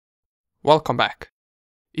welcome back.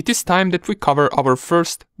 It is time that we cover our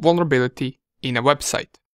first vulnerability in a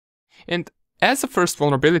website. And as a first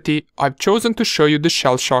vulnerability, I've chosen to show you the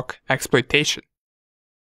ShellShock Exploitation.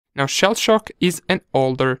 Now, ShellShock is an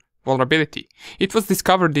older vulnerability. It was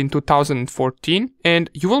discovered in 2014, and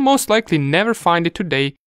you will most likely never find it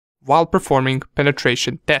today while performing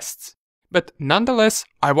penetration tests. But nonetheless,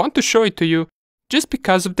 I want to show it to you just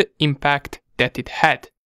because of the impact that it had.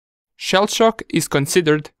 ShellShock is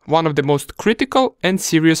considered one of the most critical and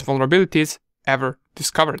serious vulnerabilities ever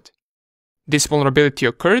discovered. This vulnerability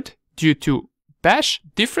occurred due to Bash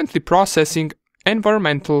differently processing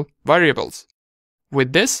environmental variables.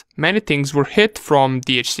 With this, many things were hit from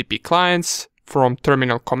DHCP clients, from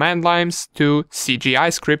terminal command lines to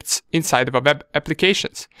CGI scripts inside of a web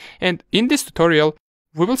applications. And in this tutorial,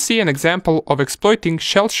 we will see an example of exploiting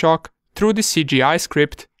ShellShock through the CGI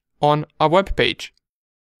script on a web page.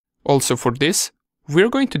 Also for this, we're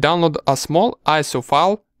going to download a small ISO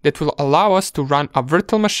file that will allow us to run a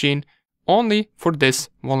virtual machine only for this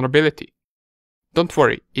vulnerability. Don't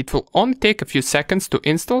worry, it will only take a few seconds to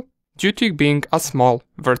install due to it being a small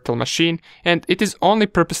virtual machine, and it is only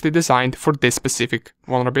purposely designed for this specific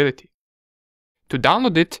vulnerability. To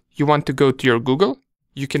download it, you want to go to your Google,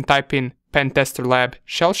 you can type in Pentester Lab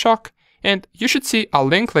ShellShock, and you should see a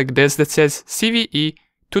link like this that says CVE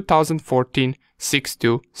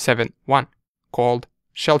 2014-6271 called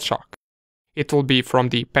ShellShock. It will be from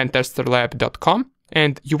the pentesterlab.com,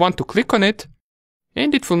 and you want to click on it,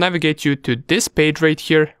 and it will navigate you to this page right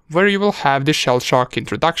here where you will have the ShellShock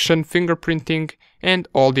introduction, fingerprinting, and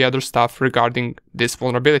all the other stuff regarding this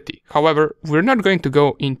vulnerability. However, we're not going to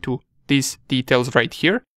go into these details right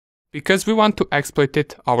here because we want to exploit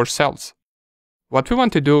it ourselves. What we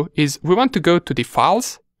want to do is we want to go to the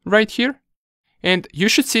files right here, and you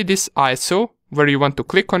should see this ISO where you want to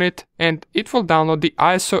click on it, and it will download the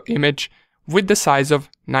ISO image with the size of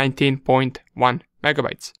 19.1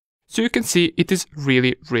 megabytes. So you can see it is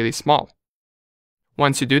really small.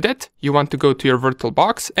 Once you do that, you want to go to your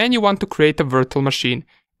VirtualBox and you want to create a virtual machine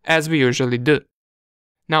as we usually do.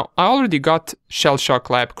 Now, I already got ShellShock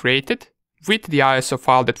Lab created with the ISO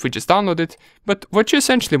file that we just downloaded, but what you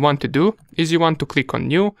essentially want to do is you want to click on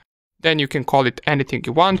New, then you can call it anything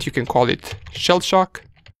you want, you can call it ShellShock.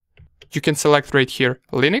 You can select right here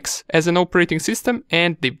Linux as an operating system,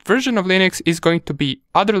 and the version of Linux is going to be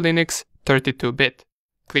Other Linux 32-bit.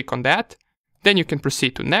 Click on that, then you can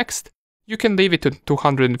proceed to Next. You can leave it to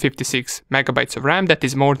 256 megabytes of RAM, that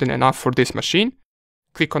is more than enough for this machine.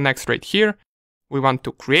 Click on Next right here. We want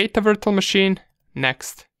to create a virtual machine,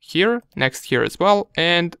 Next here as well,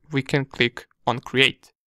 and we can click on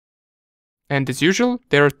Create. And as usual,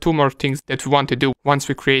 there are two more things that we want to do once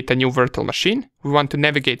we create a new virtual machine. We want to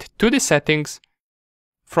navigate to the settings.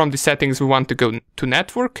 From the settings, we want to go to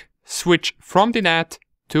Network, switch from the NAT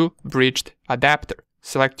to Bridged Adapter.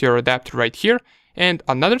 Select your adapter right here, and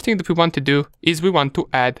another thing that we want to do is we want to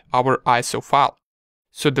add our ISO file.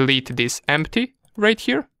 So delete this empty right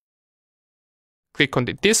here, click on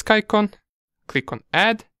the disk icon, click on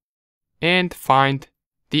Add, and find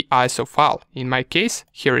the ISO file. In my case,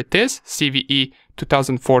 here it is, CVE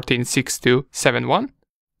 2014-6271.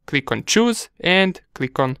 Click on Choose and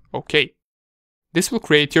click on OK. This will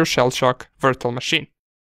create your ShellShock virtual machine.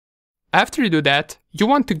 After you do that, you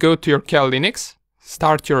want to go to your Cal Linux,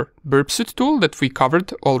 start your burpsuit tool that we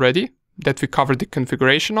covered already, that we covered the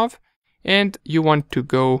configuration of, and you want to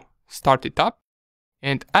go start it up.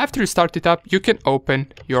 And after you start it up, you can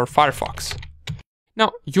open your Firefox.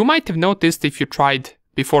 Now, you might have noticed if you tried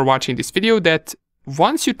before watching this video that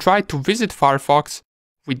once you try to visit Firefox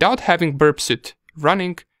without having burpsuit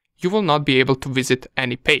running, you will not be able to visit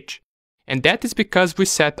any page. And that is because we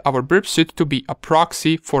set our burpsuit to be a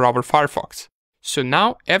proxy for our Firefox. So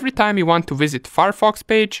now, every time you want to visit Firefox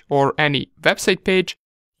page or any website page,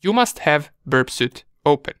 you must have burpsuit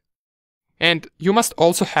open. And you must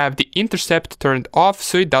also have the intercept turned off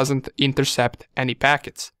so it doesn't intercept any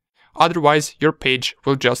packets. Otherwise, your page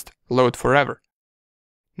will just load forever.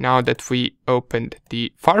 Now that we opened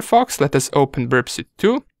the Firefox, let us open burpsuit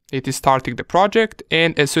 2. It is starting the project,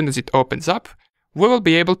 and as soon as it opens up, we will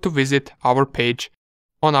be able to visit our page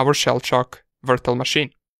on our ShellShock virtual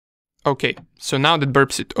machine. Okay, so now that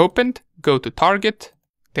burpsuit opened, go to Target,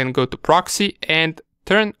 then go to Proxy and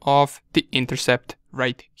turn off the intercept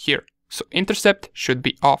right here. So intercept should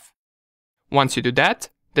be off. Once you do that,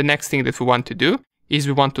 the next thing that we want to do is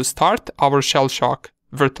we want to start our ShellShock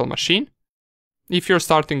virtual machine. If you're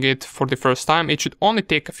starting it for the first time, it should only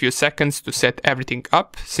take a few seconds to set everything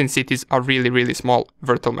up since it is a really small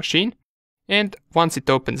virtual machine. And once it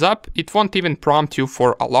opens up, it won't even prompt you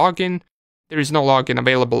for a login. there is no login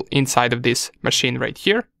available inside of this machine right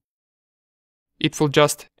here, it will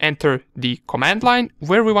just enter the command line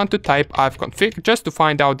where we want to type ivconfig just to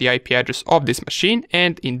find out the IP address of this machine,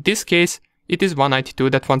 and in this case it is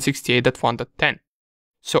 192.168.1.10.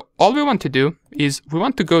 So all we want to do is we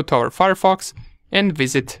want to go to our Firefox and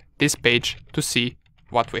visit this page to see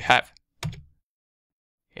what we have.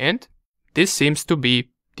 And this seems to be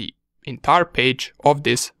the entire page of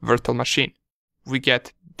this virtual machine. We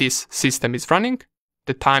get this system is running,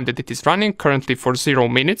 the time that it is running, currently for 0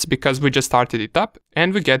 minutes because we just started it up,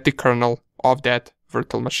 and we get the kernel of that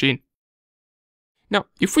virtual machine. Now,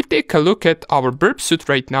 if we take a look at our burp suite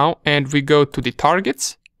right now and we go to the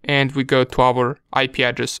targets and we go to our IP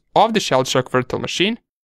address of the ShellShock virtual machine,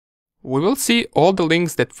 we will see all the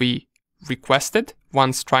links that we requested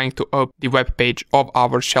once trying to open the web page of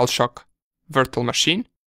our ShellShock virtual machine.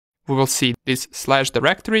 We will see this /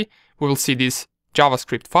 directory, we will see this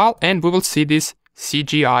JavaScript file, and we will see this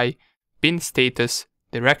CGI bin status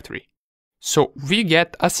directory. So we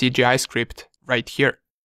get a CGI script right here.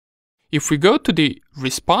 If we go to the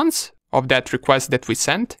response of that request that we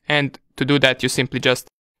sent, and to do that you simply just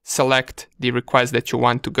select the request that you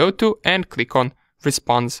want to go to and click on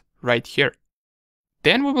response right here.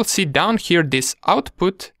 Then we will see down here this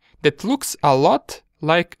output that looks a lot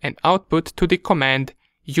like an output to the command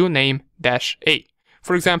uname-a.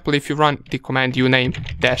 For example, if you run the command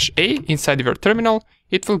uname-a inside of your terminal,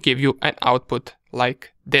 it will give you an output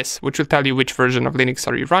like this, which will tell you which version of Linux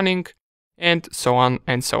are you running, and so on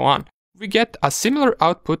and so on. We get a similar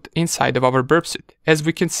output inside of our burp suite, as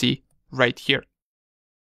we can see right here.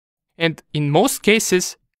 And in most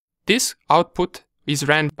cases, this output is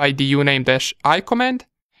ran by the uname-i command,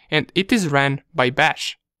 and it is ran by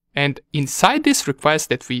bash. And inside this request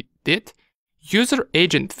that we did, user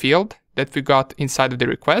agent field that we got inside of the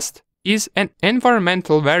request is an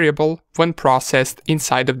environmental variable when processed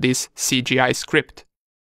inside of this CGI script.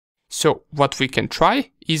 So what we can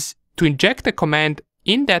try is to inject a command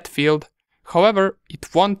in that field. However,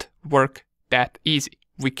 it won't work that easy.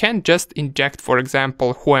 We can't just inject, for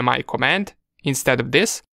example, whoami command instead of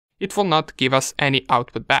this. It will not give us any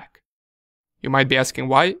output back. You might be asking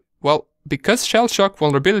why? Well, because ShellShock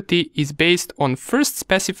vulnerability is based on first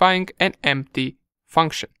specifying an empty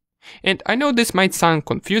function. And I know this might sound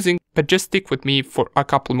confusing, but just stick with me for a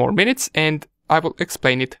couple more minutes and I will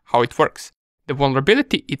explain it how it works. The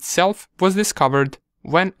vulnerability itself was discovered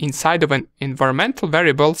when inside of an environmental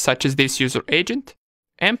variable such as this user agent,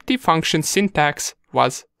 empty function syntax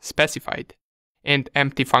was specified. And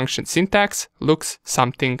empty function syntax looks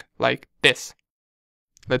something like this.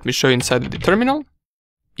 Let me show you inside of the terminal.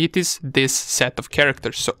 It is this set of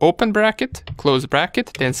characters. So open bracket, close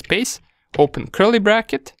bracket, then space, open curly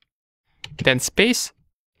bracket, then space,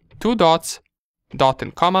 2 dots, dot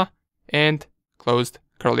and comma, and closed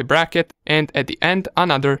curly bracket, and at the end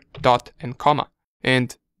another dot and comma.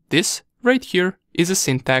 And this right here is a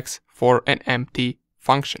syntax for an empty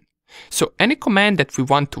function. So any command that we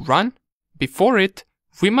want to run, before it,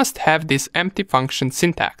 we must have this empty function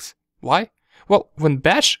syntax. Why? Well, when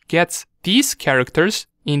bash gets these characters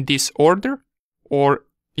in this order, or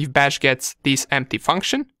if bash gets this empty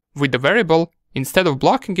function with the variable, instead of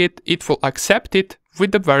blocking it, it will accept it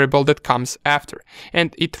with the variable that comes after,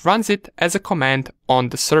 and it runs it as a command on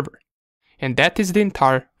the server. And that is the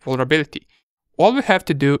entire vulnerability. All we have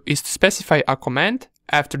to do is to specify a command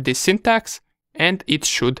after this syntax, and it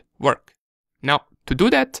should work. Now, to do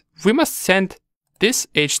that, we must send this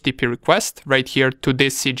HTTP request right here to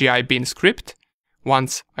this CGI bin script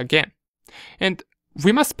once again. And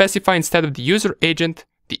we must specify instead of the user agent,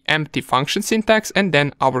 the empty function syntax, and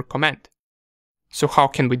then our command. So how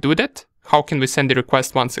can we do that? How can we send the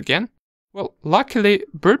request once again? Well, luckily,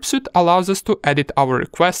 burp suite allows us to edit our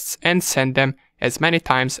requests and send them as many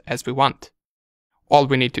times as we want. All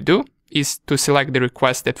we need to do is to select the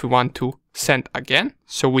request that we want to send again.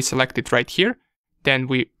 So we select it right here. Then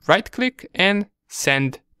we right click and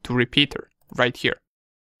send to repeater right here.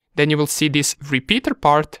 Then you will see this repeater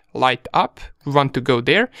part light up. We want to go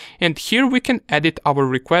there, and here we can edit our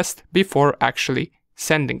request before actually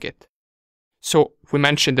sending it. So we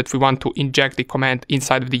mentioned that we want to inject the command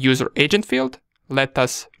inside of the user agent field. Let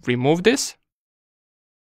us remove this.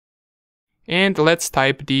 And let's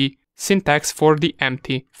type the syntax for the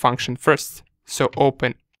empty function first. So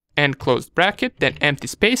open and closed bracket, then empty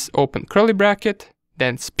space, open curly bracket,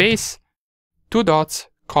 then space, 2 dots,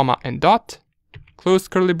 comma and dot, closed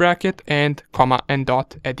curly bracket, and comma and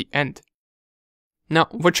dot at the end. Now,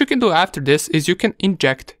 what you can do after this is you can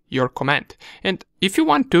inject your command. And if you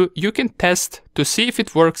want to, you can test to see if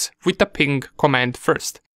it works with the ping command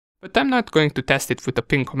first. But I'm not going to test it with a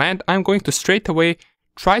ping command. I'm going to straight away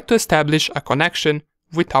try to establish a connection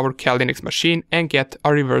with our Cal Linux machine and get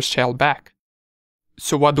a reverse shell back.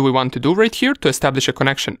 So what do we want to do right here to establish a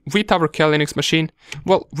connection with our Cal Linux machine?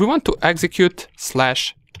 Well, we want to execute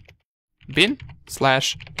 /bin/bash.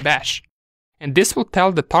 And this will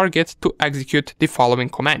tell the target to execute the following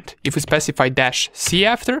command. If we specify -c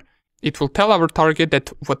after, it will tell our target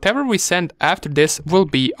that whatever we send after this will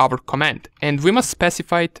be our command, and we must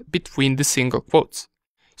specify it between the single quotes.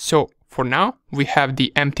 So for now, we have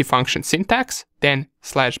the empty function syntax, then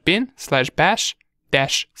 /bin/bash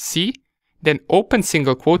 -c, then open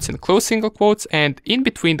single quotes and close single quotes, and in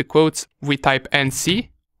between the quotes, we type nc,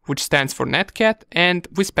 which stands for netcat, and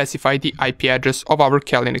we specify the IP address of our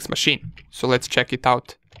Cal Linux machine. So let's check it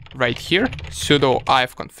out right here. Sudo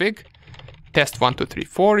ifconfig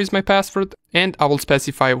test1234 is my password, and I will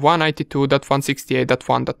specify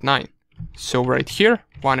 192.168.1.9. So right here,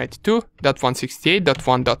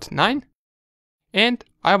 192.168.1.9, and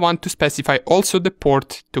I want to specify also the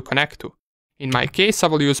port to connect to. In my case, I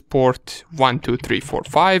will use port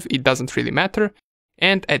 12345, it doesn't really matter,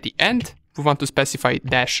 and at the end, we want to specify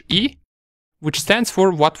 -e, which stands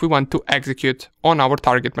for what we want to execute on our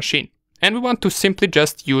target machine. And we want to simply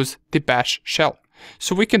just use the bash shell.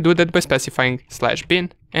 So we can do that by specifying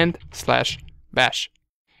 /bin and /bash.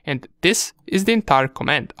 And this is the entire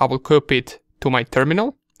command. I will copy it to my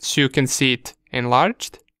terminal so you can see it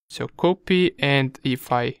enlarged. So copy, and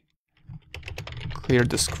if I clear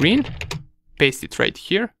the screen, paste it right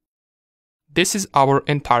here. This is our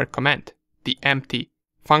entire command, the empty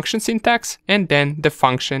function syntax, and then the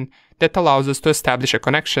function that allows us to establish a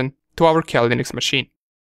connection to our Cal Linux machine.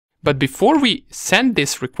 But before we send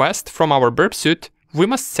this request from our burp suite, we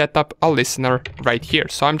must set up a listener right here.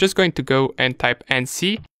 So I'm just going to go and type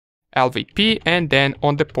nc lvp and then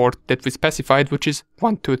on the port that we specified, which is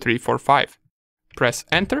 12345. Press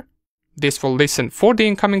enter. This will listen for the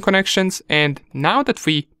incoming connections, and now that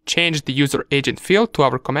we changed the user agent field to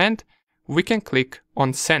our command, we can click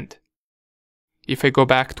on send. If I go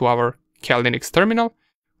back to our Cal Linux terminal,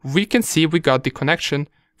 we can see we got the connection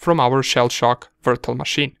from our ShellShock virtual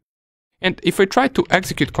machine. And if I try to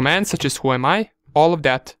execute commands such as who am I, all of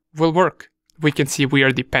that will work. We can see we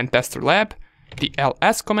are the pentester lab. The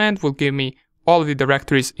ls command will give me all of the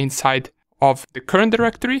directories inside of the current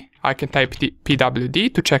directory. I can type the pwd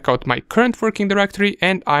to check out my current working directory,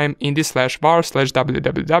 and I'm in the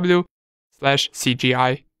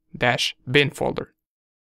 /var/www/cgi-bin folder.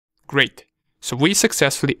 Great. So we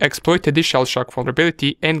successfully exploited the ShellShock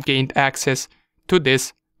vulnerability and gained access to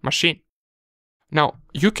this machine. Now,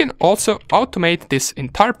 you can also automate this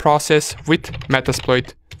entire process with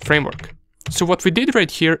Metasploit framework. So what we did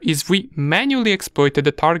right here is we manually exploited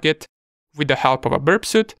the target with the help of a burp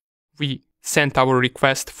suite. We sent our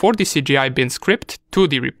request for the CGI bin script to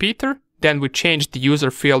the repeater. Then we changed the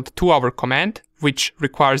user field to our command, which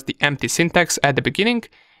requires the empty syntax at the beginning,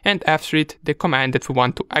 and after it, the command that we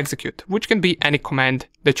want to execute, which can be any command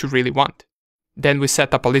that you really want. Then we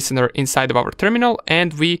set up a listener inside of our terminal,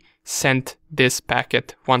 and we sent this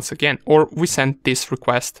packet once again, or we sent this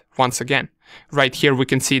request once again. Right here we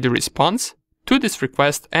can see the response to this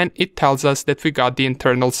request, and it tells us that we got the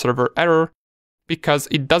internal server error because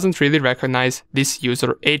it doesn't really recognize this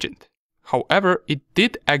user agent. However, it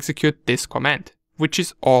did execute this command, which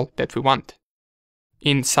is all that we want.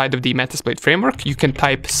 Inside of the Metasploit framework, you can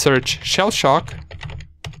type search ShellShock,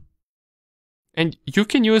 and you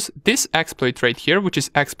can use this exploit right here, which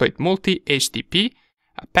is exploit multi HTTP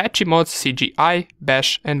Apache mods CGI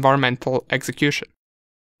bash environmental execution.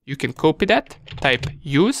 You can copy that, type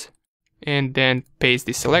use, and then paste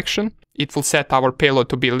the selection. It will set our payload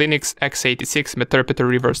to be Linux x86 meterpreter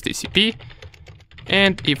reverse TCP.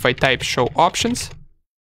 And if I type show options,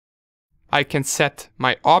 I can set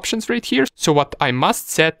my options right here. So what I must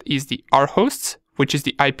set is the rhosts, which is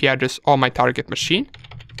the IP address of my target machine.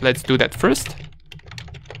 Let's do that first.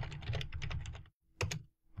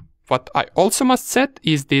 What I also must set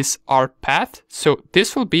is this rpath. So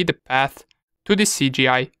this will be the path to the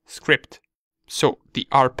CGI script. So the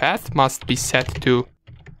rpath must be set to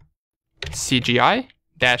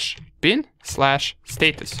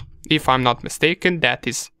CGI-bin/status. If I'm not mistaken, that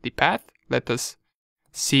is the path. Let us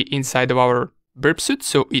see inside of our burp suite.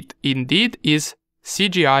 So it indeed is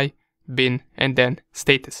CGI, bin, and then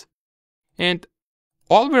status. And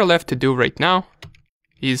all we're left to do right now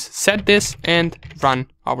is set this and run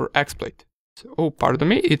our exploit. So, oh, pardon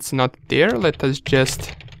me, it's not there. Let us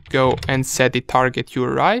just go and set the target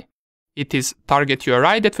URI. It is target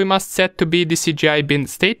URI that we must set to be the CGI bin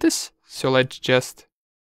status. So let's just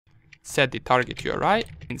set the target URI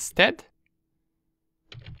instead.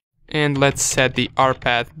 and let's set the R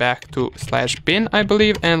path back to /bin, I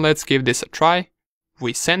believe, and let's give this a try.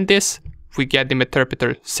 We send this, we get the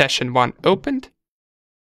interpreter session1 opened,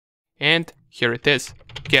 and here it is.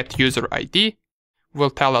 Get user ID will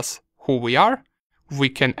tell us who we are. We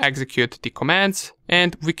can execute the commands,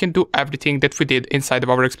 and we can do everything that we did inside of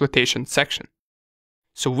our exploitation section.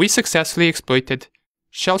 So we successfully exploited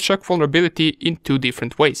ShellShock vulnerability in two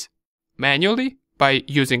different ways. Manually, by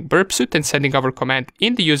using burpsuit and sending our command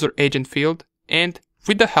in the user agent field, and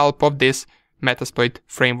with the help of this Metasploit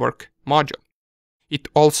framework module. It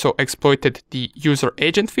also exploited the user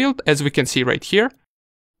agent field, as we can see right here.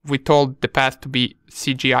 We told the path to be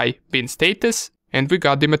CGI bin status, and we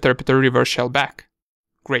got the interpreter reverse shell back.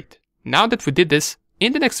 Great. Now that we did this,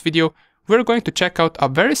 in the next video, we're going to check out a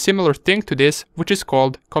very similar thing to this, which is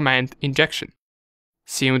called command injection.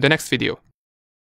 See you in the next video.